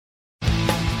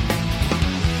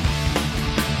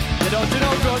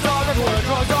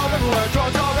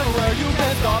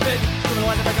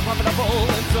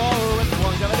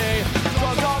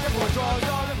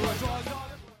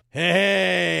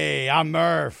Hey, I'm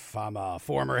Murph. I'm a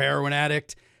former heroin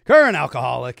addict, current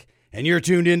alcoholic, and you're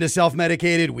tuned into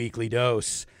Self-Medicated Weekly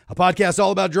Dose, a podcast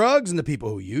all about drugs and the people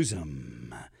who use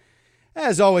them.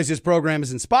 As always, this program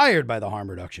is inspired by the harm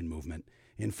reduction movement,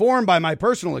 informed by my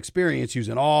personal experience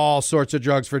using all sorts of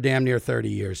drugs for damn near 30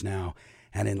 years now,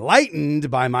 and enlightened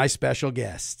by my special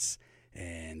guests.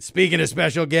 And speaking of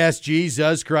special guests,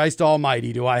 Jesus Christ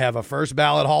Almighty, do I have a first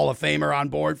ballot Hall of Famer on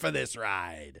board for this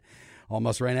ride.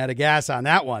 Almost ran out of gas on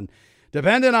that one.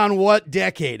 Depending on what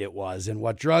decade it was and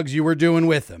what drugs you were doing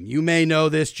with them, you may know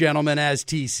this gentleman as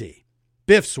TC.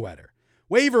 Biff Sweater.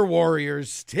 Waiver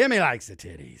Warriors, Timmy Likes the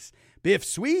Titties. Biff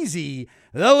Sweezy,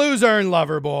 the Luzerne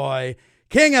Lover Boy,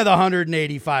 king of the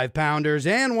 185-pounders,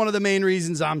 and one of the main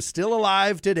reasons I'm still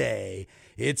alive today.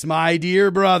 It's my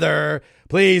dear brother.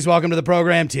 Please welcome to the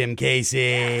program, Tim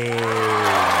Casey.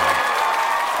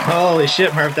 Holy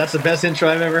shit, Murph. That's the best intro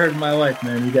I've ever heard in my life,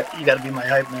 man. You got to be my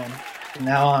hype man from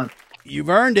now on. You've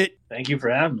earned it. Thank you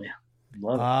for having me.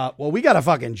 Love it. Well, we got a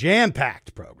fucking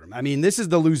jam-packed program. I mean, this is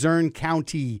the Luzerne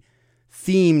County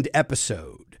themed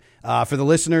episode. For the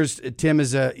listeners, Tim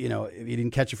is if you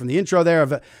didn't catch it from the intro there,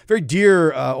 a very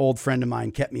dear old friend of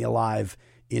mine kept me alive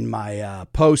in my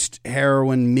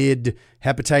post-heroin,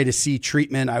 mid-hepatitis C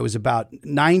treatment. I was about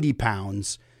 90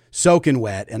 pounds, soaking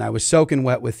wet, and I was soaking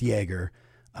wet with Jaeger.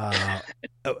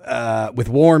 With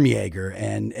warm Jaeger,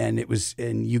 and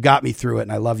you got me through it,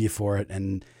 and I love you for it,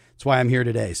 and that's why I'm here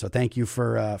today. So thank you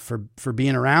for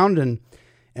being around, and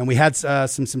we had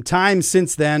some time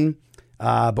since then,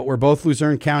 but we're both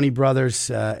Luzerne County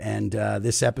brothers, and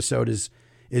this episode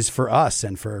is for us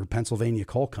and for Pennsylvania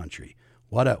coal country.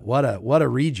 What a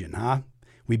region, huh?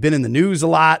 We've been in the news a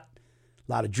lot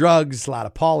of drugs, a lot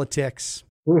of politics.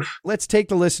 Oof. Let's take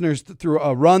the listeners through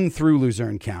a run through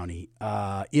Luzerne County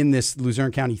in this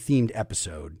Luzerne County themed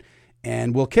episode.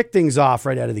 And we'll kick things off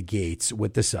right out of the gates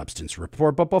with the substance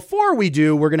report. But before we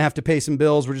do, we're going to have to pay some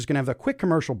bills. We're just going to have a quick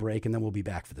commercial break, and then we'll be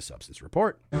back for the substance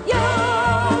report. Yo,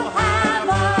 have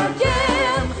a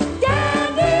Jim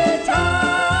Dandy time.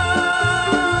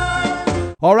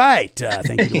 All right.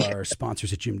 Thank you to our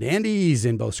sponsors at Jim Dandy's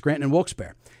in both Scranton and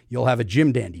Wilkes-Barre. You'll have a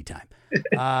Jim Dandy time.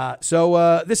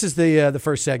 So this is the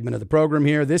first segment of the program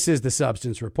here. This is the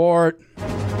substance report.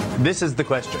 This is the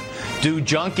question. Do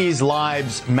junkies'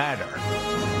 lives matter?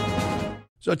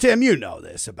 So, Tim, you know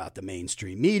this about the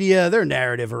mainstream media. Their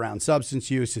narrative around substance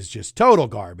use is just total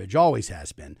garbage, always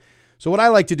has been. So what I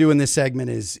like to do in this segment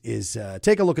is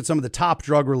take a look at some of the top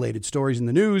drug-related stories in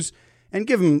the news and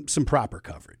give them some proper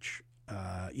coverage,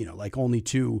 like only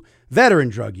two veteran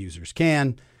drug users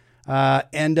can.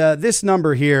 And this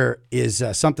number here is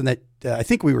something that I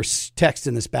think we were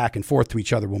texting this back and forth to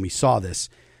each other when we saw this.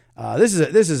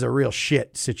 This is a real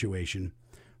shit situation,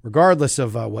 regardless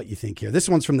of what you think here. This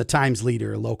one's from the Times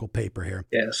Leader, a local paper here.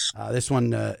 Yes. This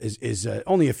one is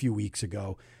only a few weeks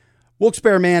ago.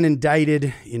 Wilkes-Barre man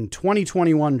indicted in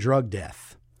 2021 drug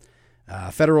death.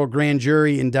 Federal grand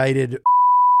jury indicted,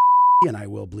 and I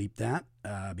will bleep that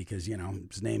because,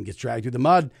 his name gets dragged through the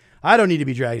mud. I don't need to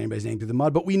be dragging anybody's name through the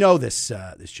mud, but we know this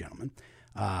gentleman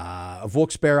of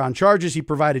Wilkes-Barre on charges. He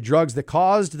provided drugs that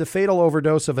caused the fatal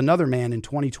overdose of another man in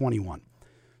 2021.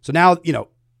 So now,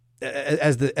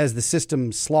 as the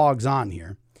system slogs on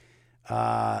here,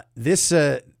 this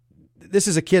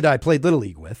is a kid I played Little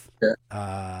League with.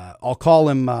 I'll call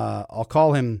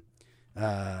him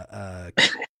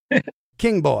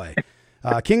King Boy.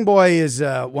 King Boy is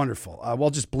wonderful. Well,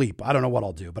 just bleep. I don't know what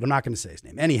I'll do, but I'm not going to say his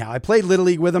name. Anyhow, I played Little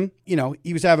League with him.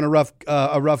 He was having a rough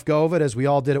go of it, as we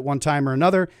all did at one time or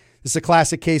another. This is a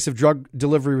classic case of drug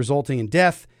delivery resulting in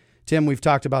death. Tim, we've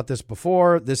talked about this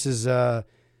before. This is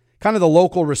kind of the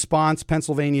local response.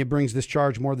 Pennsylvania brings this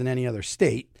charge more than any other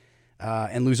state.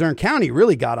 And Luzerne County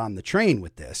really got on the train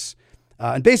with this.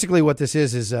 And basically what this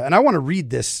is, and I want to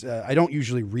read this. I don't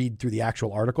usually read through the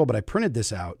actual article, but I printed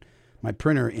this out. My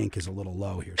printer ink is a little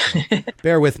low here, so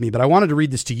bear with me. But I wanted to read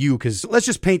this to you because let's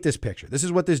just paint this picture. This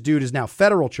is what this dude is now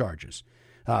federal charges,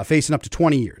 facing up to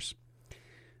 20 years,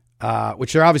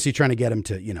 which they're obviously trying to get him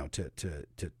to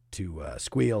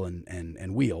squeal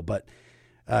and wheel, but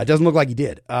it doesn't look like he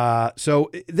did. So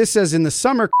this says in the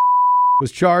summer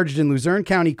was charged in Luzerne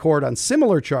County Court on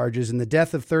similar charges in the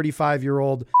death of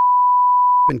 35-year-old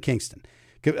in Kingston.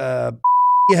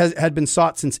 Had been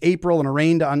sought since April and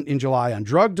arraigned in July on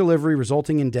drug delivery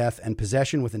resulting in death and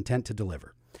possession with intent to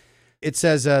deliver. It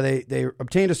says they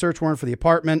obtained a search warrant for the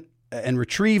apartment and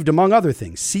retrieved, among other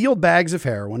things, sealed bags of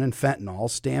heroin and fentanyl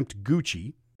stamped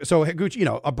Gucci. So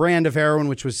Gucci, a brand of heroin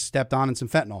which was stepped on and some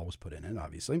fentanyl was put in it,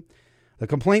 obviously. The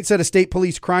complaint said a state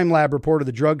police crime lab report of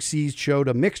the drug seized showed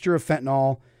a mixture of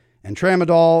fentanyl and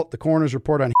tramadol. The coroner's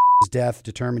report on death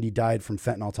determined he died from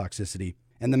fentanyl toxicity,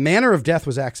 and the manner of death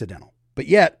was accidental. But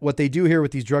yet, what they do here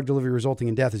with these drug delivery resulting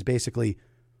in death is basically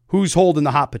who's holding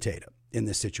the hot potato in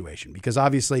this situation. Because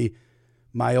obviously,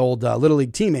 my old Little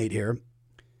League teammate here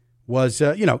was,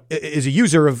 is a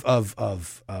user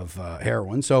of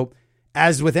heroin. So,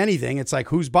 as with anything, it's like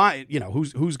who's buying,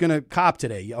 who's going to cop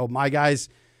today? Oh, my guy's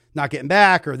not getting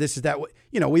back, or this is that.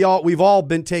 We've all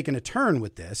been taking a turn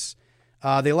with this.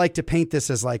 They like to paint this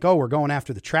as like, oh, we're going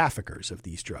after the traffickers of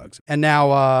these drugs. And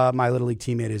now my Little League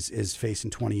teammate is facing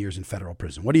 20 years in federal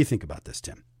prison. What do you think about this,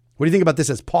 Tim? What do you think about this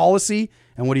as policy?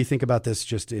 And what do you think about this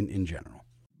just in general?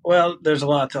 Well, there's a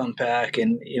lot to unpack.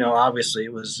 And, obviously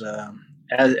it was,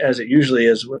 as it usually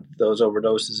is with those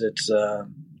overdoses, it's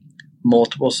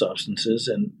multiple substances,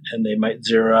 and they might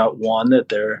zero out one that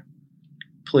they're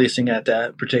policing at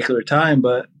that particular time.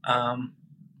 But,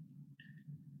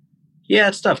 yeah,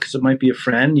 it's tough because it might be a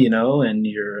friend, and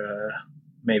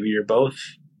maybe you're both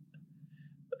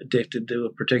addicted to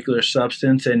a particular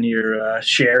substance, and you're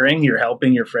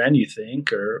helping your friend, you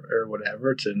think, or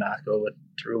whatever, to not go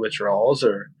through withdrawals,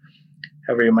 or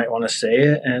however you might want to say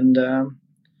it. And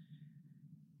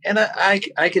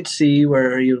I could see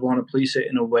where you'd want to police it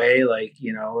in a way like,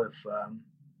 if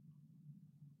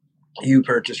you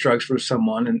purchase drugs for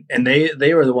someone and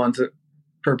they were the ones that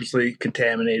purposely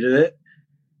contaminated it.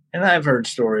 And I've heard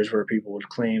stories where people would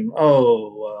claim,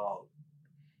 oh, well,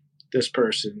 this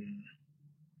person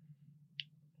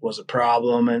was a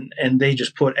problem, and they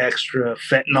just put extra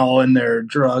fentanyl in their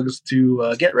drugs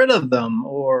to get rid of them,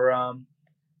 or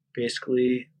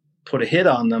basically put a hit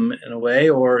on them in a way,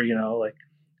 or, like,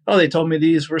 oh, they told me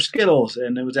these were Skittles,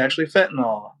 and it was actually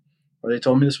fentanyl. Or they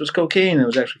told me this was cocaine, and it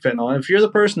was actually fentanyl. And if you're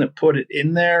the person that put it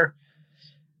in there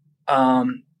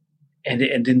and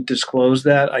didn't disclose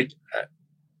that,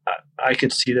 I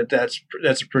could see that's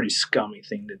a pretty scummy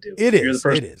thing to do. It is.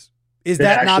 It is. Is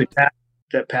that not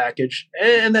that package?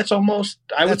 And that's almost.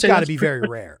 That's got to be very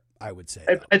rare. I would say.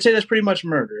 I'd say that's pretty much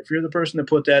murder. If you're the person that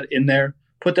put that in there,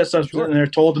 put that substance in there,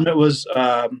 told them it was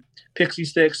Pixie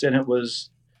Sticks and it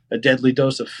was a deadly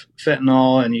dose of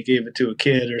fentanyl, and you gave it to a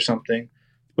kid or something,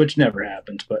 which never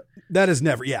happens. But that is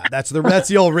never. Yeah, that's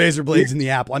the old razor blades in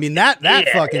the apple. I mean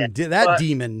that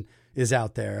demon is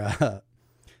out there.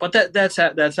 But that's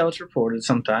how it's reported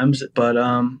sometimes. But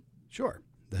sure,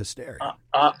 the hysteria.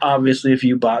 Obviously, if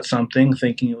you bought something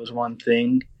thinking it was one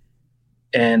thing,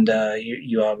 and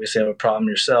you obviously have a problem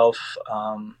yourself,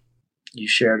 you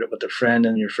shared it with a friend,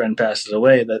 and your friend passes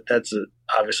away. That's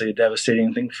obviously a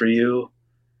devastating thing for you,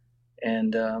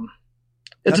 and it's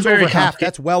that's very over half.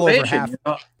 That's well over half.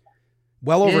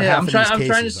 Well over half of these cases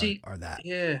trying to see, are that.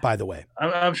 Yeah. By the way,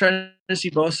 I'm trying to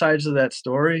see both sides of that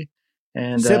story.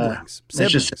 And siblings.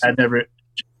 It's just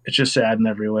sad in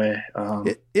every way.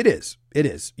 It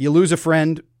is. You lose a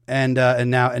friend, and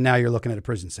now you're looking at a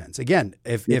prison sentence again.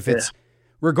 If it's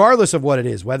regardless of what it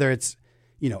is, whether it's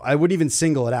I wouldn't even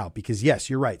single it out, because yes,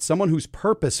 you're right. Someone who's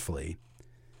purposefully,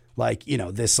 like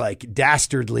this like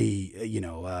dastardly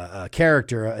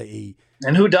character,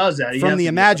 and who does that from the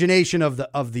imagination of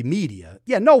the media?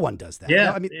 Yeah, no one does that. Yeah,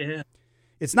 no, I mean.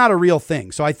 It's not a real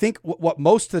thing. So I think what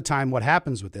most of the time what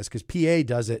happens with this, because PA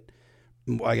does it,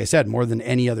 like I said, more than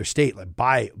any other state, like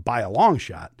by a long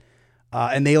shot,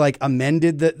 and they like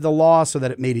amended the law so that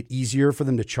it made it easier for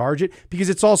them to charge it, because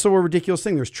it's also a ridiculous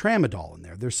thing. There's tramadol in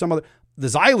there. There's some other, the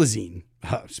xylazine,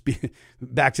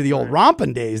 back to the old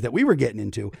romping days that we were getting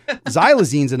into.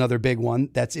 Xylazine's another big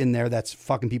one that's in there that's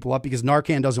fucking people up, because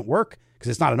Narcan doesn't work because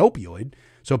it's not an opioid.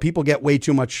 So people get way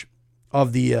too much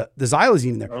of the xylazine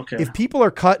in there. Okay. If people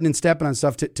are cutting and stepping on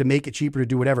stuff to make it cheaper to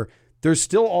do whatever, there's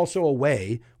still also a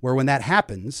way where when that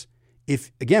happens, if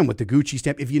again, with the Gucci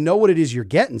stamp, if you know what it is you're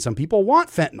getting, some people want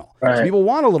fentanyl. Right. Some people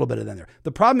want a little bit of that in there.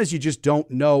 The problem is you just don't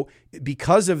know,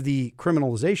 because of the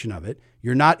criminalization of it.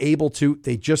 You're not able to,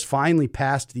 they just finally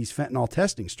passed these fentanyl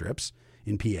testing strips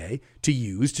in PA to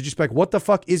use to just be like, what the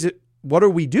fuck is it? What are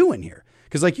we doing here?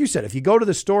 Because like you said, if you go to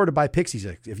the store to buy Pixie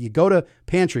Sticks, if you go to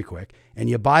Pantry Quick and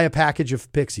you buy a package of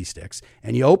Pixie Sticks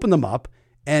and you open them up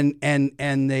and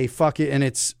they fuck it and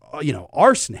it's,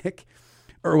 arsenic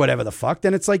or whatever the fuck,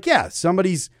 then it's like, yeah,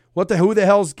 somebody's, who the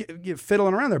hell's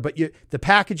fiddling around there? But the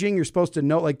packaging, you're supposed to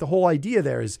know, like the whole idea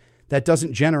there is that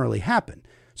doesn't generally happen.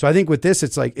 So I think with this,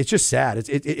 it's like, it's just sad.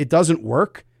 It doesn't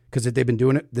work because they've been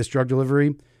doing it, this drug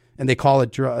delivery, and they call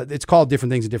it, it's called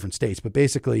different things in different states, but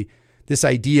basically, this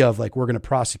idea of like, we're going to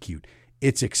prosecute.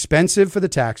 It's expensive for the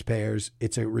taxpayers.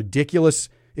 It's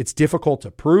it's difficult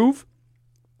to prove.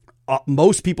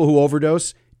 Most people who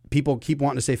overdose, people keep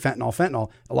wanting to say fentanyl.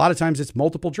 A lot of times it's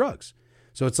multiple drugs.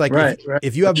 So it's like,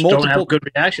 if you have multiple, don't have good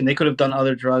reaction, they could have done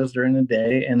other drugs during the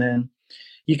day. And then,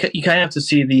 you kind of have to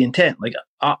see the intent. Like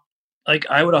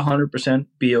I would 100%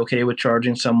 be okay with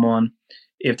charging someone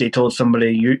if they told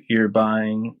somebody you're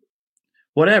buying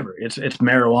whatever. It's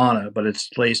marijuana, but it's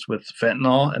laced with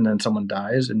fentanyl, and then someone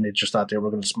dies, and they just thought they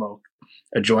were going to smoke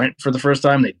a joint for the first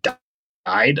time. They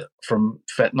died from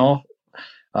fentanyl.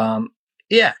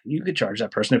 Yeah, you could charge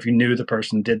that person if you knew the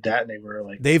person did that and they were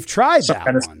like. They've tried that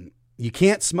one. You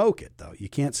can't smoke it though. You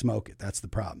can't smoke it. That's the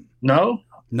problem. No.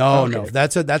 No.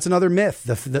 That's another myth.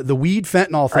 The weed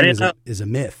fentanyl thing is a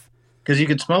myth. Because you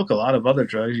could smoke a lot of other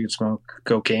drugs. You could smoke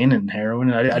cocaine and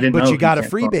heroin. I didn't know. But you got to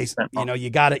freebase.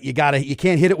 You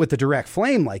can't hit it with the direct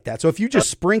flame like that. So if you just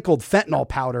sprinkled fentanyl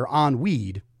powder on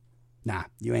weed, nah,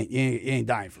 you ain't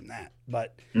dying from that.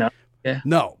 But no. Yeah.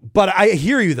 No, but I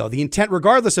hear you though. The intent,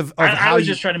 regardless of how I was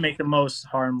just trying to make the most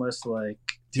harmless, like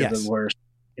the worst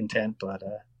intent. But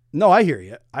no, I hear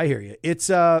you. It's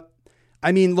I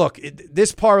mean, look,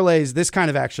 this parlays. This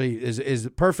kind of actually is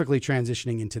perfectly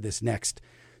transitioning into this next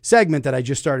segment that I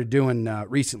just started doing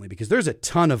recently, because there's a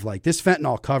ton of like this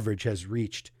fentanyl coverage has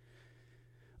reached.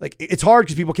 Like it's hard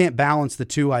because people can't balance the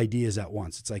two ideas at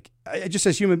once. It's like just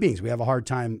as human beings, we have a hard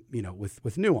time,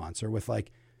 with nuance or with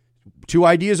like. Two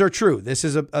ideas are true. This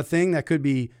is a thing that could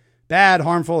be bad,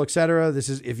 harmful, etc. This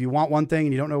is if you want one thing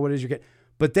and you don't know what it is you get.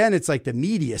 But then it's like the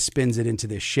media spins it into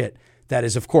this shit that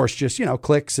is, of course, just,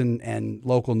 clicks and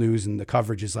local news, and the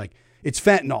coverage is like, it's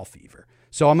fentanyl fever.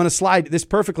 So I'm going to slide this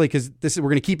perfectly because we're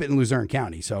going to keep it in Luzerne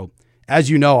County. So as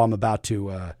you know, I'm about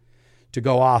to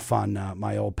go off on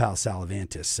my old pal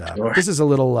Salavantis. Sure. This is a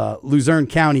little Luzerne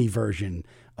County version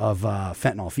of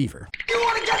fentanyl fever. You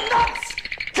want to get nuts?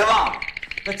 Come on,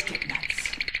 let's get nuts.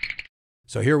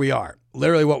 So here we are,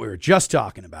 literally what we were just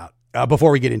talking about.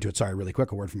 Before we get into it, sorry, really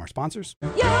quick, a word from our sponsors. Yo,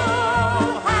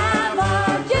 have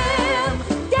a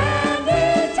Jim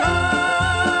Dandy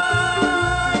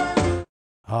time.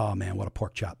 Oh man, what a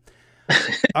pork chop.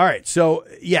 All right. So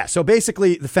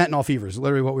basically the fentanyl fever is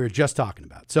literally what we were just talking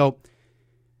about. So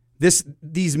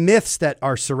these myths that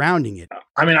are surrounding it.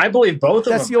 I mean, I believe both of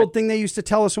them. That's the old thing they used to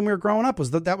tell us when we were growing up,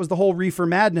 was that was the whole reefer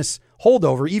madness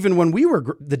holdover. Even when we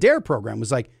were, the DARE program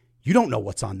was like, you don't know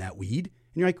what's on that weed.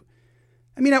 And you're like,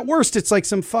 I mean, at worst, it's like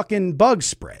some fucking bug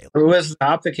spray. Who was the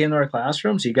cop that came to our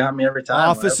classrooms? He got me every time.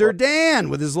 Officer Dan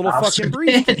with his little fucking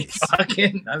briefcase.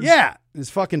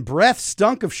 His fucking breath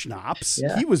stunk of schnapps.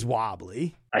 Yeah. He was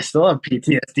wobbly. I still have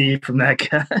PTSD from that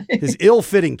guy. His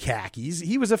ill-fitting khakis.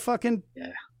 He was a fucking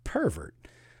pervert.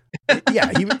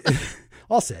 Yeah,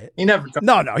 I'll say it. He never.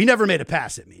 He never made a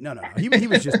pass at me. No. He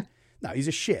was just he's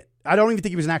a shit. I don't even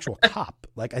think he was an actual cop.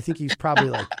 Like, I think he's probably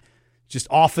like just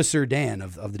Officer Dan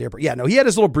of the DARE. Yeah, no, he had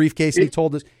his little briefcase. And he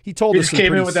told us. He just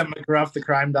came in with that McGruff the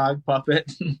crime dog puppet.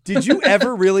 Did you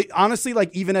ever really, honestly,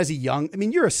 like even as a young? I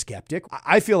mean, you're a skeptic.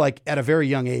 I feel like at a very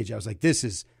young age, I was like,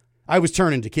 I was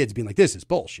turning to kids being like, this is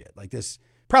bullshit. Like this,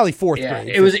 probably fourth grade.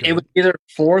 It was either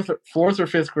fourth or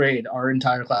fifth grade. Our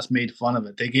entire class made fun of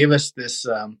it. They gave us this.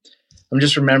 I'm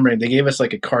just remembering. They gave us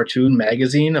like a cartoon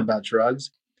magazine about drugs.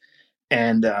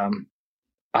 And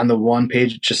on the one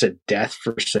page, it just said "death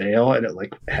for sale," and it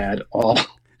like had all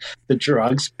the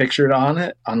drugs pictured on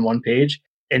it on one page.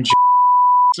 And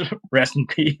rest in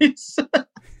peace.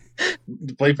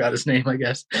 Bleep out his name, I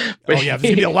guess. But there's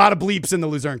gonna be a lot of bleeps in the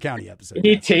Luzerne County episode.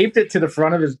 He taped it to the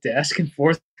front of his desk in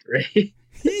fourth grade.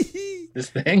 This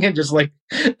thing, and just like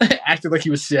acted like he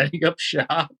was setting up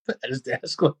shop at his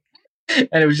desk.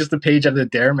 And it was just a page of the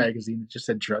DARE magazine that just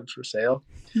said drugs for sale.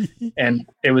 And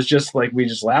it was just like, we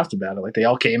just laughed about it. Like they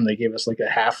all came, they gave us like a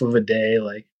half of a day,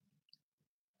 like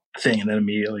thing. And then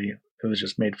immediately it was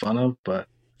just made fun of. But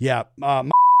yeah,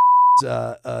 bleepity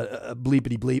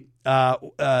bleep,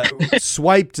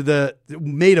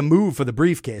 made a move for the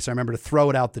briefcase. I remember to throw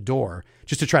it out the door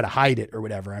just to try to hide it or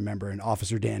whatever. I remember, and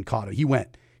Officer Dan caught it.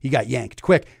 He got yanked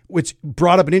quick, which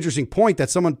brought up an interesting point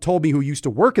that someone told me who used to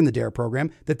work in the DARE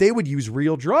program, that they would use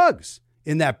real drugs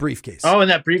in that briefcase. Oh, in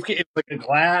that briefcase, it was like a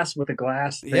glass with a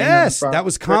glass thing. Yes, that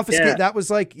was confiscated. Yeah. That was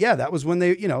like, that was when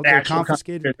they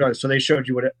confiscated drugs. So they showed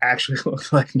you what it actually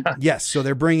looked like. Yes, so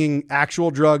they're bringing actual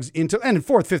drugs into, and in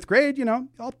fourth, fifth grade,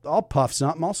 I'll puff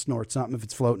something, I'll snort something if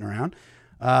it's floating around.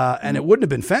 And it wouldn't have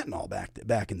been fentanyl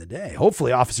back in the day.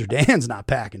 Hopefully Officer Dan's not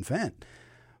packing fent.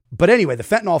 But anyway, the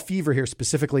fentanyl fever here,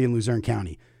 specifically in Luzerne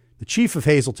County, the chief of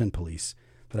Hazleton Police,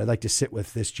 that I'd like to sit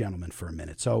with this gentleman for a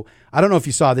minute. So I don't know if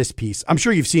you saw this piece. I'm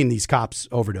sure you've seen these cops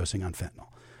overdosing on fentanyl,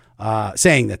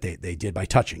 saying that they did by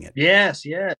touching it. Yes.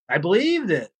 I believed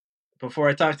it before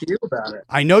I talked to you about it.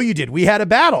 I know you did. We had a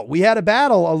battle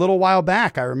a little while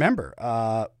back, I remember.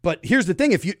 But here's the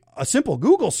thing. A simple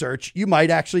Google search, you might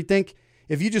actually think,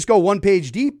 if you just go one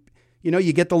page deep,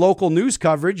 you get the local news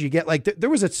coverage. You get like, there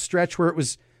was a stretch where it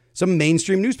was some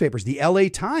mainstream newspapers, the LA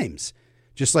Times,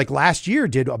 just like last year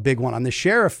did a big one on the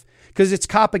sheriff, because it's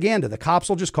propaganda. The cops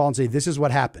will just call and say, this is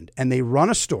what happened. And they run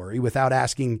a story without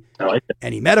asking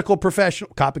any medical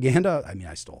professional. Propaganda. I mean,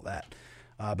 I stole that.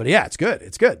 But yeah, it's good.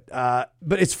 It's good. But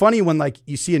it's funny when like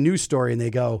you see a news story and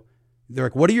they're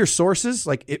like, what are your sources?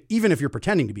 Like, even if you're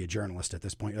pretending to be a journalist at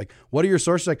this point, you're like, what are your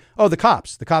sources? Like, oh, the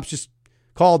cops just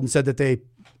called and said that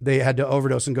they had to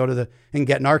overdose and and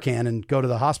get Narcan and go to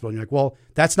the hospital. And you're like, well,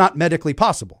 that's not medically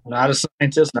possible. Not a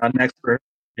scientist, not an expert.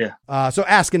 Yeah. So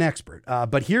ask an expert.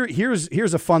 But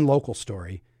here's a fun local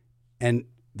story. And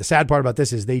the sad part about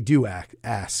this is they do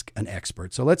ask an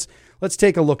expert. So let's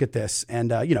take a look at this.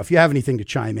 And, if you have anything to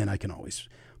chime in, I can always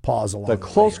pause along. The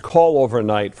close call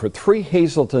overnight for 3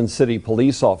 Hazleton City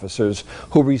police officers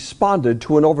who responded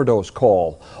to an overdose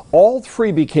call. All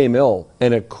 3 became ill,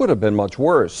 and it could have been much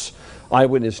worse.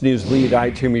 Eyewitness News lead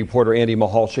I-Team reporter Andy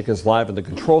Mahalchik is live in the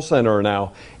control center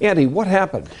now. Andy, what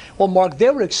happened? Well, Mark, they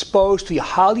were exposed to the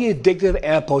highly addictive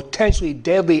and potentially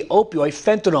deadly opioid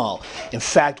fentanyl. In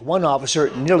fact, one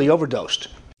officer nearly overdosed.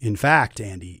 In fact,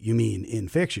 Andy, you mean in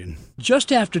fiction.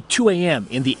 Just after 2 a.m.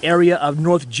 in the area of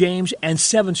North James and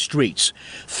 7th Streets,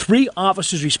 3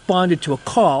 officers responded to a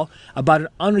call about an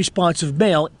unresponsive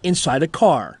male inside a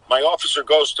car. My officer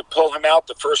goes to pull him out,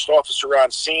 the first officer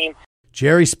on scene.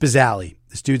 Jerry Spizzali.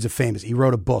 This dude's he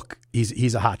wrote a book.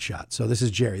 He's a hotshot. So this is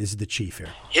Jerry. This is the chief here.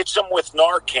 Hits him with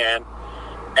Narcan,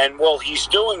 and while he's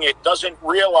doing it, doesn't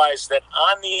realize that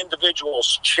on the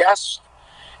individual's chest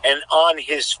and on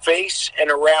his face and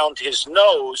around his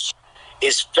nose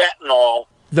is fentanyl.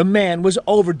 The man was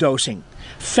overdosing.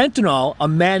 Fentanyl, a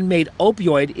man-made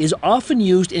opioid, is often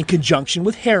used in conjunction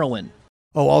with heroin.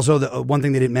 Oh, also, the one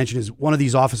thing they didn't mention is one of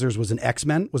these officers was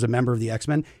a member of the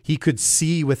X-Men. He could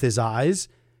see with his eyes.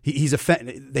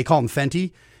 They call him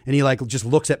Fenty, and he like just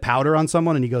looks at powder on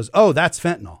someone and he goes, oh, that's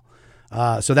fentanyl.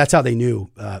 So that's how they knew,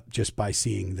 just by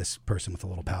seeing this person with a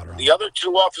little powder on. The other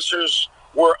 2 officers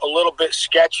were a little bit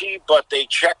sketchy, but they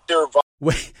checked their...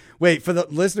 Wait, for the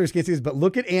listeners can't see this, but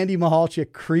look at Andy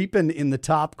Mahalchik creeping in the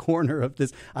top corner of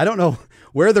this. I don't know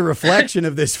where the reflection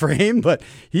of this frame, but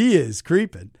he is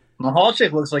creeping.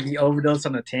 Mahalchik looks like he overdosed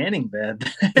on a tanning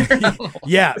bed.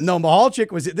 Yeah, no,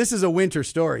 Mahalchik this is a winter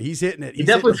story. He's hitting it. He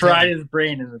definitely fried his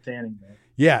brain in the tanning bed.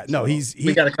 Yeah, no, so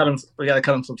we got to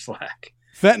cut him some slack.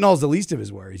 Fentanyl's the least of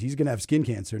his worries. He's going to have skin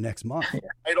cancer next month.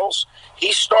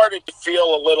 He started to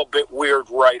feel a little bit weird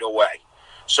right away.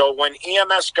 So when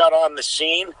EMS got on the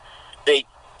scene, they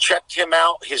checked him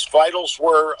out. His vitals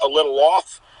were a little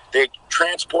off. They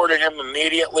transported him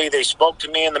immediately. They spoke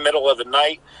to me in the middle of the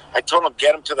night. I told them,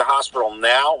 get him to the hospital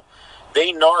now.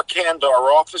 They Narcaned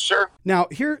our officer. Now,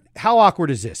 how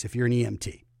awkward is this if you're an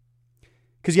EMT?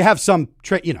 Because you have some,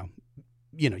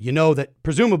 you know that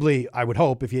presumably, I would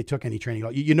hope, if you took any training,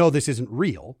 you know this isn't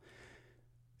real.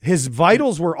 His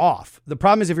vitals were off. The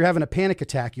problem is if you're having a panic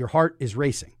attack, your heart is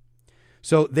racing.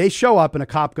 So they show up and a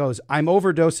cop goes, I'm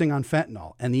overdosing on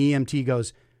fentanyl. And the EMT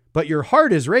goes, but your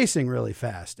heart is racing really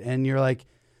fast and you're like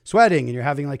sweating and you're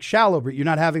having like shallow breathing. You're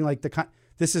not having like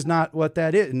this is not what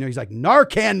that is. And he's like,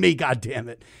 Narcan me,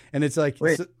 goddammit. And it's like,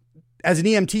 so, as an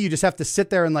EMT, you just have to sit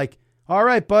there and like, all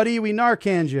right, buddy, we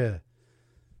Narcaned you.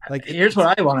 Like, here's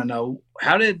what I want to know.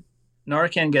 How did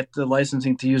Narcan get the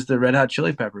licensing to use the Red Hot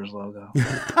Chili Peppers logo?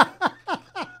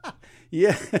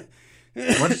 Yeah.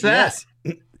 What's that?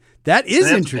 Yes. That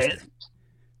is interesting.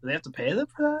 Do they have to pay them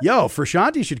for that? Yo,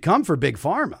 Frusciante should come for Big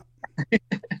Pharma.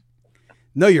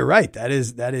 No, you're right.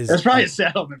 That's probably a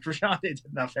settlement. Frusciante did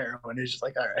enough heroin. He's just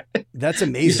like, all right. That's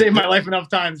amazing. You saved my life enough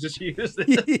times just to use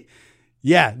it.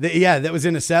 Yeah, that was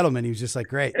in a settlement. He was just like,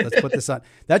 great, let's put this on.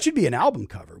 That should be an album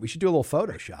cover. We should do a little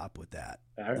Photoshop with that.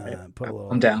 All right. Put a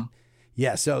little. I'm down.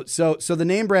 Yeah. So the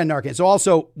name brand Narcan. So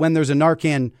also when there's a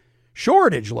Narcan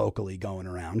shortage locally going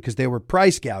around because they were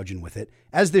price gouging with it,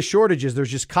 as this shortage is,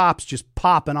 there's just cops just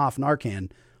popping off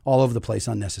Narcan all over the place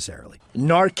unnecessarily.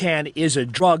 Narcan is a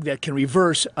drug that can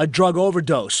reverse a drug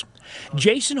overdose.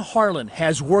 Jason Harlan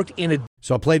has worked in a...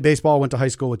 So I played baseball, went to high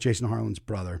school with Jason Harlan's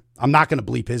brother. I'm not going to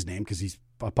bleep his name because he's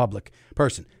a public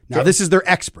person. Now, this is their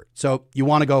expert. So you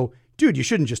want to go, dude, you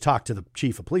shouldn't just talk to the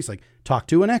chief of police. Like, talk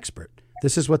to an expert.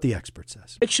 This is what the expert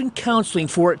says. Addiction counseling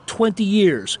for 20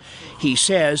 years. He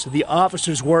says the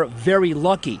officers were very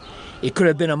lucky. It could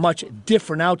have been a much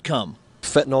different outcome.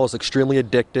 Fentanyl is extremely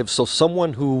addictive, so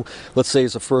someone who, let's say,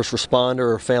 is a first responder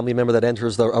or a family member that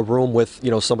enters a room with,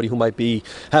 somebody who might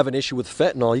have an issue with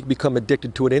fentanyl, you can become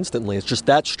addicted to it instantly. It's just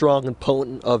that strong and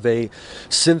potent of a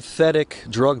synthetic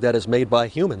drug that is made by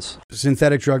humans.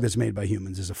 Synthetic drug that's made by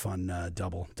humans is a fun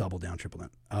double down, triple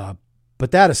down. But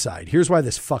that aside, here's why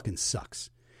this fucking sucks.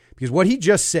 Because what he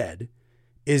just said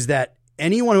is that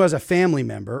anyone who has a family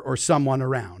member or someone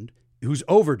around who's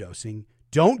overdosing,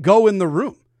 don't go in the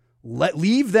room.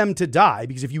 Leave them to die,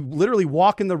 because if you literally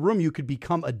walk in the room, you could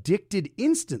become addicted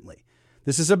instantly.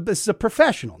 This is a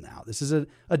professional now. This is an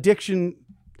addiction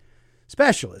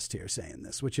specialist here saying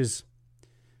this,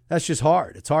 that's just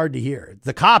hard. It's hard to hear.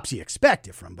 The cops you expect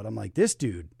it from, but I'm like, this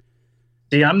dude.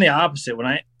 See, I'm the opposite. When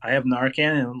I have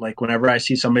Narcan, and like whenever I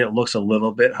see somebody that looks a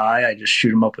little bit high, I just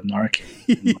shoot them up with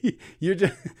Narcan. You're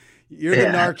the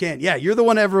Narcan. Yeah, you're the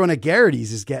one everyone at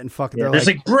Garrity's is getting fucking. Yeah, they're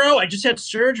like, bro, I just had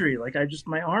surgery. Like,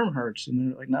 my arm hurts.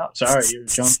 And they're like, no, sorry, you're a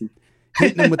junkie.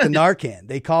 Hitting him with the Narcan.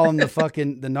 They call him the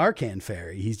Narcan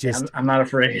fairy. He's just. I'm not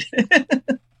afraid.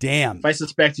 Damn. If I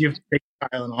suspect you, take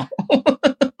Tylenol.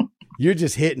 You're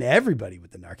just hitting everybody with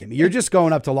the Narcan. You're just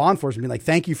going up to law enforcement and being like,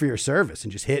 thank you for your service,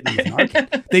 and just hitting them with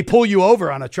Narcan. They pull you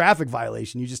over on a traffic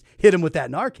violation. You just hit them with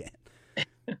that Narcan.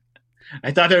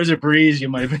 I thought there was a breeze. You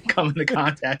might have been coming into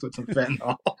contact with some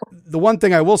fentanyl. The one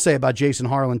thing I will say about Jason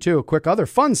Harlan, too, a quick other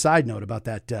fun side note about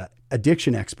that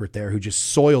addiction expert there who just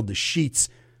soiled the sheets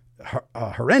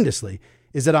horrendously,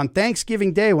 is that on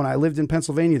Thanksgiving Day when I lived in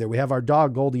Pennsylvania there, we have our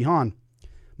dog, Goldie Hawn.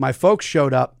 My folks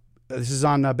showed up. This is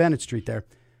on Bennett Street there.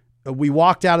 We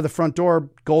walked out of the front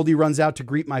door. Goldie runs out to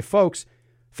greet my folks.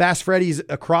 Fast Freddy's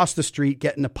across the street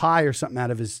getting a pie or something out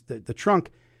of the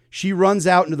trunk. She runs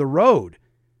out into the road.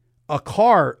 A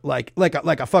car, like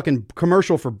a fucking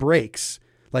commercial for brakes,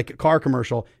 like a car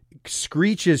commercial,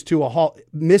 screeches to a halt.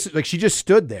 Like she just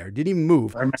stood there, didn't even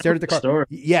move. Stared at the car. Story.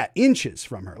 Yeah, inches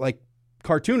from her, like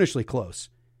cartoonishly close.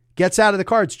 Gets out of the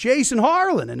car. It's Jason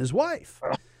Harlan and his wife.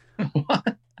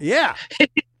 What? Yeah.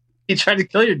 He tried to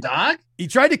kill your dog? He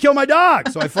tried to kill my dog.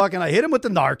 So I hit him with the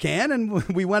Narcan and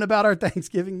we went about our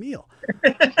Thanksgiving meal.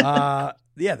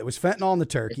 Yeah, there was fentanyl in the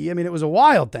turkey. I mean, it was a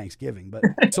wild Thanksgiving.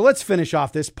 But so let's finish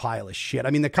off this pile of shit. I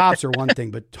mean, the cops are one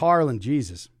thing, but Harlan,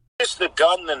 Jesus. It's the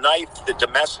gun, the knife, the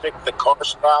domestic, the car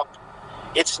stop.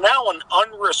 It's now an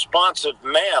unresponsive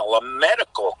male, a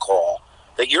medical call,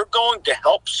 that you're going to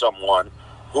help someone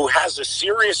who has a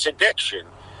serious addiction,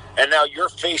 and now you're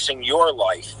facing your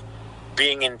life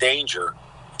being in danger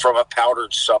from a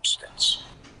powdered substance.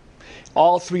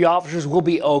 All three officers will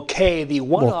be okay. The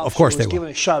one officer who was given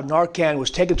a shot of Narcan was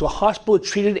taken to a hospital,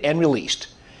 treated, and released.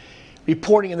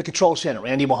 Reporting in the control center,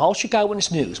 Andy Mahalchik,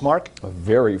 Eyewitness News. Mark? A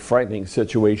very frightening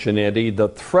situation, Andy. The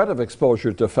threat of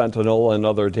exposure to fentanyl and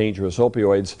other dangerous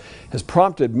opioids has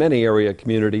prompted many area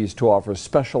communities to offer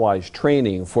specialized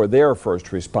training for their first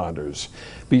responders.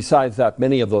 Besides that,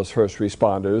 many of those first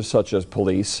responders, such as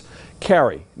police,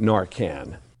 carry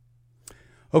Narcan.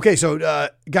 Okay, so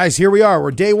guys, here we are.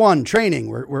 We're day one training.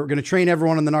 We're going to train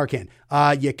everyone on the Narcan.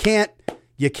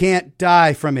 You can't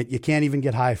die from it. You can't even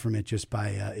get high from it just by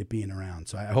it being around.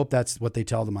 So I hope that's what they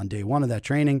tell them on day one of that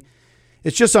training.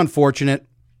 It's just unfortunate.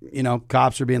 You know,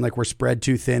 cops are being like, we're spread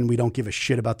too thin. We don't give a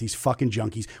shit about these fucking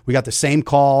junkies. We got the same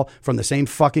call from the same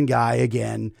fucking guy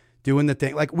again, doing the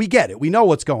thing. Like, we get it. We know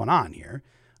what's going on here.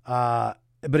 But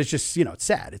it's just, it's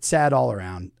sad. It's sad all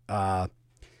around.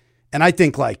 And I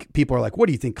think, like, people are like, what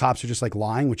do you think? Cops are just like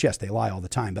lying? Which, yes, they lie all the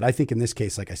time. But I think in this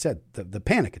case, like I said, the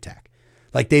panic attack.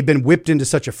 Like, they've been whipped into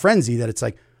such a frenzy that it's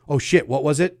like, oh shit, what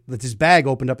was it? That this bag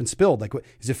opened up and spilled. Like, what,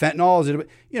 is it fentanyl? Is it,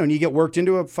 and you get worked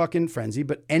into a fucking frenzy.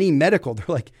 But any medical, they're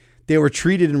like, they were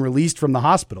treated and released from the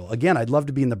hospital. Again, I'd love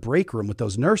to be in the break room with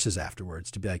those nurses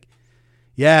afterwards to be like,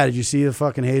 yeah, did you see the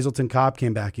fucking Hazleton cop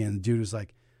came back in? The dude was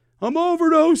like, I'm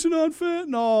overdosing on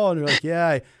fentanyl. And you're like,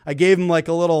 yeah, I gave him like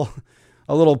a little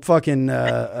fucking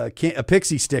a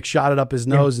pixie stick, shot it up his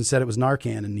nose and said it was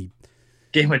Narcan, and he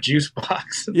gave him a juice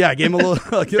box. Yeah, I gave him a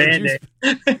little juice.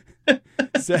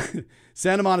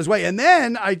 Sent him on his way, and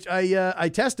then I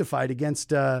testified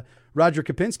against Roger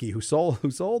Kopinski, who sold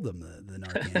them the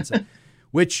Narcan. So,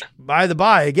 which, by the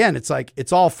by, again, it's like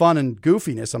it's all fun and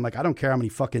goofiness. I'm like, I don't care how many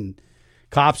fucking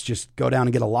cops just go down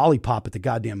and get a lollipop at the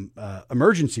goddamn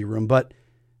emergency room, but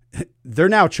they're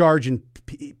now charging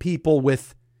people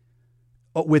with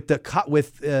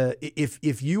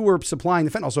if you were supplying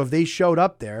the fentanyl. So if they showed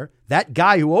up there, that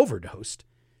guy who overdosed,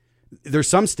 there's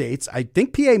some states, I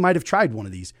think PA might have tried one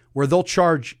of these, where they'll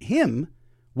charge him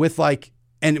with like,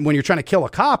 and when you're trying to kill a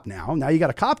cop now you got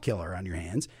a cop killer on your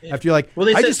hands. Yeah. After you're like, well,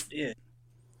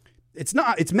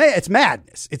 it's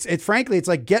madness. It's frankly, it's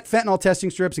like get fentanyl testing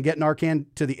strips and get Narcan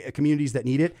to the communities that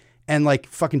need it and like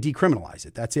fucking decriminalize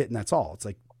it. That's it. And that's all. It's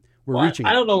like, reaching.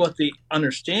 I don't know what the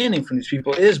understanding from these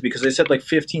people is, because they said like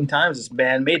 15 times it's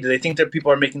man-made. Do they think that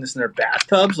people are making this in their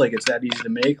bathtubs? Like it's that easy to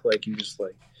make? Like you just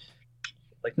like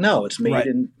no, it's made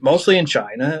mostly in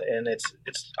China, and it's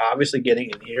obviously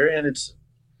getting in here, and it's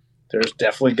there's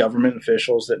definitely government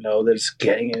officials that know that it's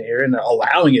getting in here and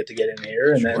allowing it to get in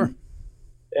here. And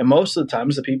and most of the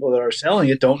times the people that are selling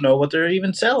it don't know what they're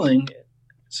even selling.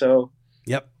 So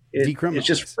it's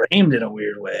just framed in a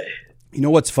weird way. You know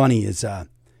what's funny is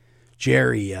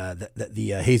Jerry,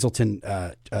 the Hazleton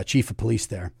chief of police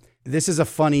there. This is a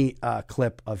funny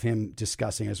clip of him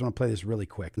discussing. I just want to play this really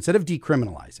quick. Instead of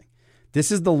decriminalizing,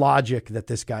 this is the logic that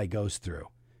this guy goes through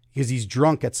because he's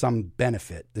drunk at some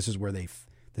benefit. This is where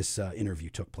this interview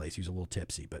took place. He was a little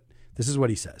tipsy, but this is what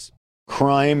he says.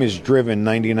 Crime is driven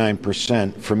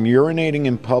 99% from urinating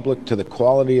in public to the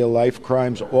quality of life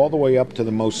crimes all the way up to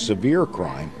the most severe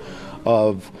crime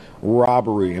of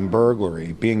robbery and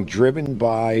burglary, being driven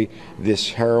by this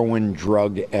heroin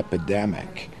drug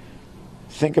epidemic.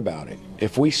 Think about it.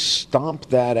 If we stomp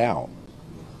that out,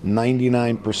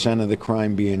 99% of the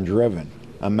crime being driven,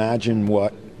 imagine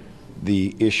what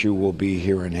the issue will be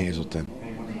here in Hazleton.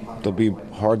 There'll be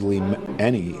hardly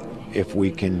any if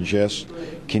we can just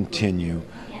continue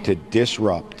to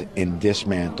disrupt and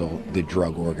dismantle the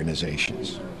drug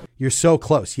organizations. You're so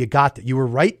close. You got that. You were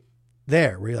right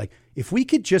there where you're like, if we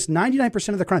could just 99%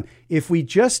 of the crime, if we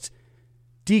just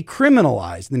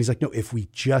decriminalize, and then he's like, no, if we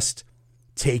just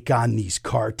take on these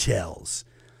cartels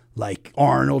like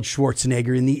Arnold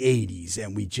Schwarzenegger in the 80s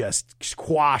and we just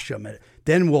squash them,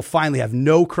 then we'll finally have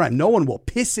no crime. No one will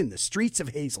piss in the streets of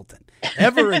Hazleton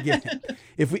ever again.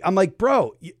 I'm like,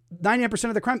 bro, 99%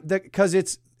 of the crime, because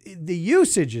it's the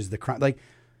usage is the crime. Like,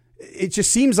 it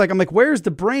just seems like, I'm like, where's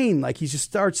the brain? Like, he just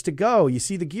starts to go. You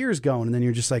see the gears going, and then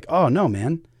you're just like, oh no,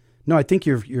 man. No, I think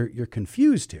you're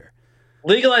confused here.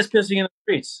 Legalize pissing in the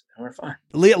streets, and we're fine.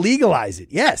 Legalize it,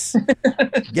 yes.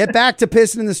 Get back to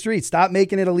pissing in the streets. Stop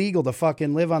making it illegal to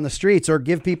fucking live on the streets or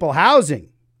give people housing.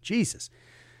 Jesus.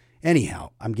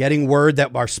 Anyhow, I'm getting word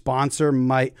that our sponsor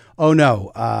might. Oh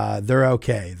no, they're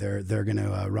okay. They're going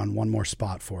to run one more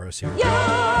spot for us here.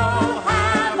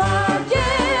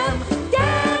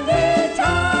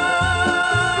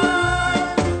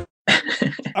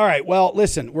 All right. Well,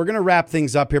 listen, we're going to wrap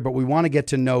things up here, but we want to get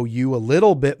to know you a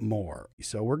little bit more.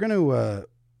 So we're going to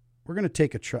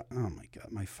take a try. Oh my God,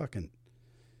 my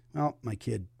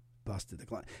kid busted the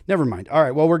glass. Never mind. All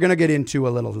right. Well, we're going to get into a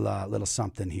little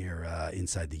something here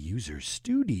inside the user's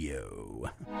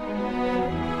studio.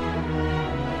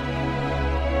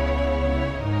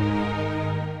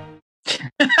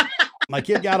 My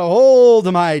kid got a hold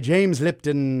of my James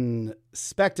Lipton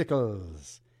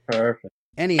spectacles. Perfect.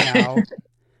 Anyhow,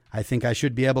 I think I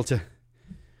should be able to,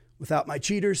 without my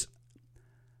cheaters.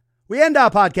 We end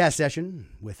our podcast session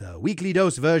with a weekly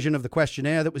dose version of the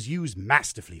questionnaire that was used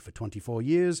masterfully for 24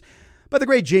 years by the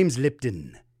great James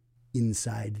Lipton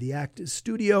inside the actor's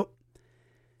studio.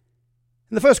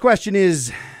 And the first question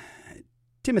is,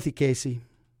 Timothy Casey,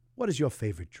 what is your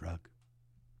favorite drug?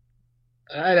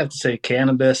 I'd have to say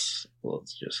cannabis.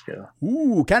 Let's just go.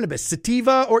 Ooh, cannabis.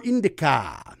 Sativa or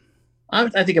indica?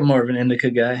 I think I'm more of an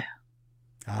indica guy.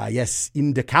 Yes,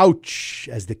 indicouch,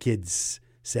 as the kids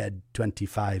said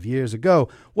 25 years ago.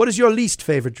 What is your least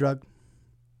favorite drug?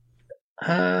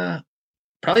 Probably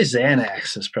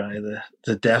Xanax is probably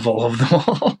the devil of them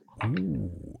all.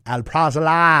 Ooh,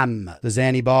 Alprazolam, the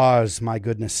Xanny bars, my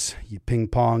goodness. You ping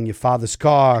pong your father's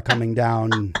car coming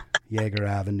down Yeager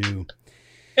Avenue.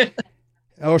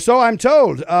 Or so I'm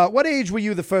told. What age were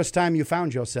you the first time you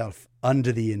found yourself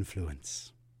under the influence?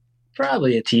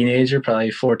 Probably a teenager,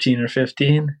 probably 14 or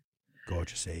 15.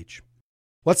 Gorgeous age.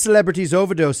 What celebrity's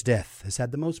overdose death has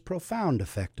had the most profound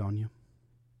effect on you?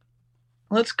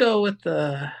 Let's go with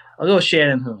I'll go with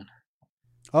Shannon Hoon.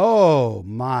 Oh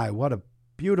my, what a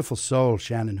beautiful soul,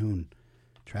 Shannon Hoon.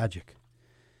 Tragic.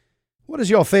 What is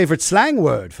your favorite slang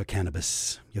word for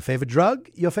cannabis? Your favorite drug?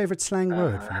 Your favorite slang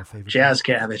word for your favorite jazz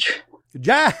drug? cabbage.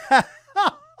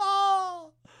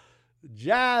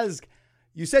 Jazz.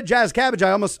 You said jazz cabbage.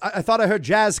 I thought I heard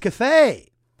jazz cafe.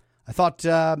 I thought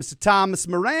Mr. Thomas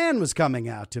Moran was coming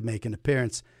out to make an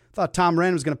appearance. I thought Tom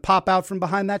Moran was going to pop out from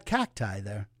behind that cacti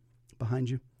there, behind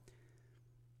you.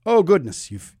 Oh goodness,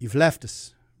 you've left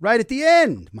us right at the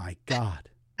end. My God,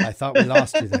 I thought we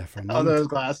lost you there for a moment. Oh, those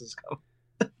glasses come.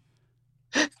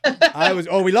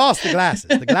 We lost the glasses.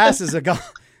 The glasses are gone.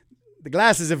 The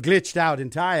glasses have glitched out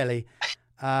entirely.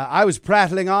 I was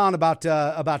prattling on about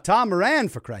Tom Moran,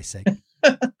 for Christ's sake.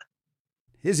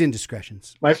 His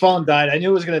indiscretions. My phone died. I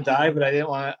knew it was going to die, but I didn't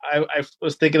want to. I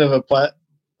was thinking of a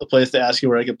place to ask you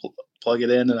where I could plug it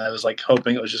in, and I was like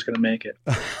hoping it was just going to make it.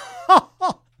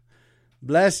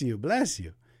 Bless you.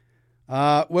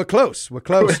 We're close. We're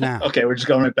close now. Okay, we're just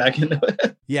going right back into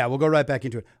it. Yeah, we'll go right back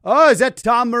into it. Oh, is that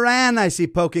Tom Moran I see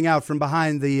poking out from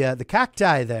behind the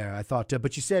cacti there? I thought,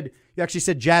 but you actually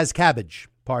said jazz cabbage.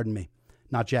 Pardon me.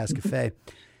 Not Jazz Cafe.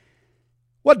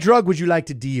 What drug would you like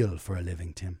to deal for a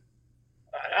living, Tim?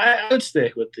 I would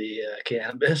stick with the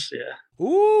cannabis, yeah.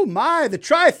 Ooh, the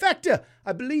trifecta,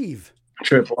 I believe.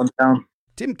 Triple down.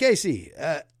 Tim Casey,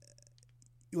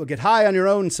 you will get high on your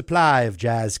own supply of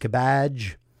Jazz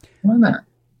Cabbage. Why not?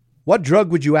 What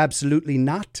drug would you absolutely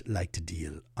not like to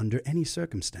deal under any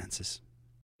circumstances?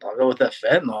 I'll go with that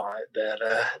fentanyl that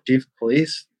chief of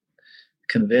police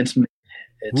convinced me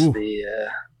it's the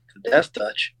death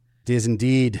touch. It is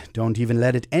indeed. Don't even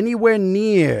let it anywhere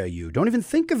near you. Don't even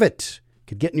think of it. It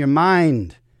could get in your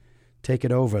mind. Take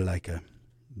it over like a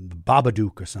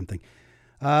Babadook or something.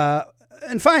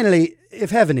 And finally,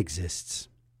 if heaven exists,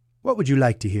 what would you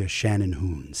like to hear Shannon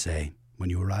Hoon say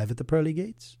when you arrive at the pearly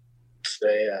gates?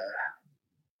 Say,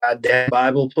 goddamn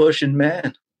Bible pushing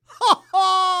man.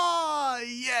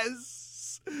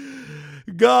 Yes.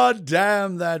 God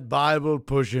damn that Bible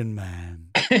pushing man.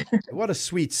 What a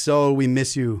sweet soul. We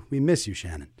miss you. We miss you,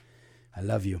 Shannon. I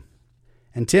love you.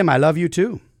 And Tim, I love you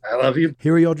too. I love you.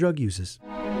 Here are your drug uses.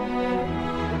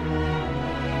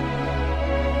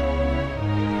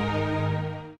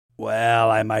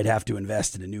 Well, I might have to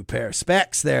invest in a new pair of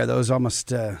specs there. Those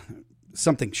almost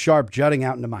something sharp jutting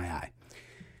out into my eye.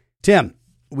 Tim,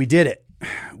 we did it.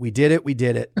 We did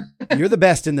it. You're the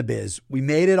best in the biz. We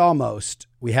made it almost.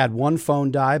 We had one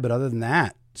phone die, but other than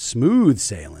that, smooth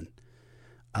sailing.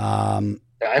 The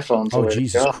iPhone's oh,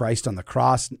 Jesus Christ on the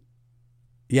cross.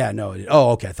 Yeah, no.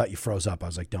 Okay. I thought you froze up. I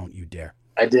was like, don't you dare.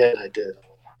 I did.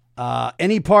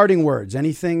 Any parting words?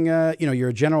 Anything? You're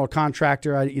a general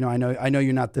contractor. I know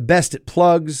you're not the best at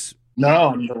plugs. No,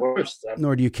 I'm the worst.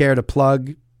 Nor do you care to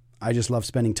plug. I just love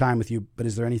spending time with you. But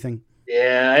is there anything?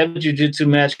 Yeah, I have a jiu-jitsu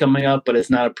match coming up, but it's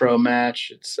not a pro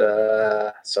match. It's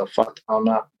so fuck. I'm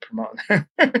not promoting.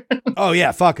 Oh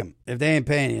yeah, fuck them. If they ain't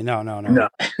paying you, no.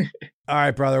 All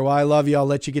right, brother. Well, I love you. I'll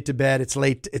let you get to bed. It's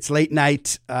late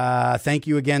night. Thank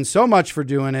you again so much for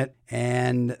doing it.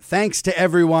 And thanks to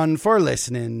everyone for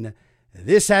listening.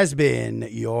 This has been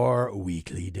your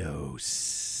weekly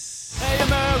dose. Hey,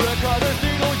 America, there's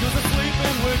needle use of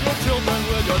sleeping with your children,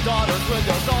 with your daughters, with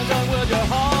your sons, and with your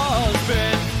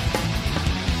husband.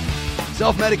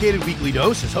 Self-Medicated Weekly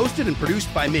Dose is hosted and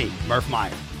produced by me, Murph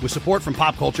Meyer, with support from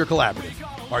Pop Culture Collaborative.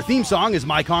 Our theme song is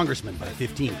My Congressman by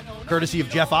 15, courtesy of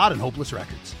Jeff Ott and Hopeless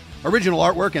Records. Original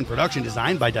artwork and production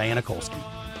design by Diana Kolsky.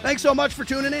 Thanks so much for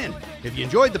tuning in. If you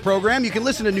enjoyed the program, you can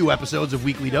listen to new episodes of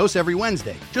Weekly Dose every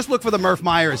Wednesday. Just look for the Murph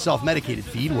Meyer is Self-Medicated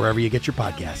feed wherever you get your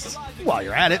podcasts. While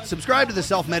you're at it, subscribe to the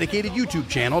Self-Medicated YouTube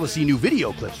channel to see new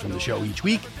video clips from the show each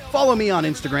week. Follow me on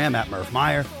Instagram at Murph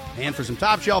Meyer. And for some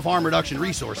top-shelf harm reduction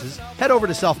resources, head over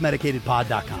to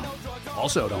selfmedicatedpod.com.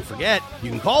 Also, don't forget, you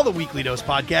can call the Weekly Dose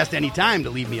podcast anytime to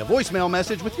leave me a voicemail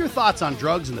message with your thoughts on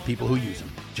drugs and the people who use them.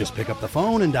 Just pick up the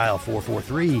phone and dial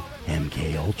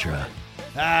 443-MK-ULTRA.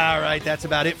 All right, that's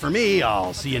about it for me.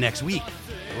 I'll see you next week.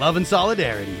 Love and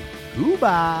solidarity.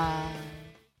 Goodbye.